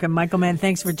very welcome. Michael Mann,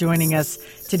 thanks for joining us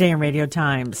today in Radio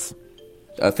Times.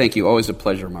 Thank you. Always a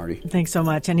pleasure, Marty. Thanks so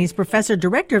much. And he's Professor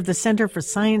Director of the Center for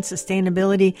Science,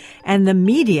 Sustainability, and the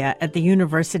Media at the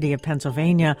University of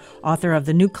Pennsylvania, author of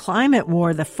The New Climate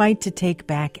War, The Fight to Take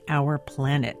Back Our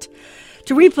Planet.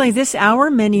 To replay this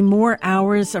hour, many more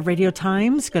hours of Radio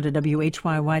Times, go to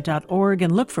WHYY.org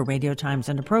and look for Radio Times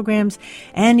under programs.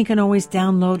 And you can always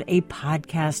download a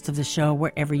podcast of the show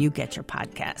wherever you get your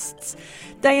podcasts.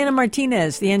 Diana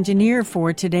Martinez, the engineer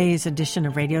for today's edition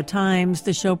of Radio Times,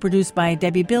 the show produced by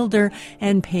Debbie Builder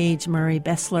and Paige Murray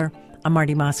Bessler. I'm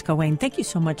Marty Moscow-Wayne. Thank you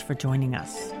so much for joining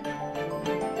us.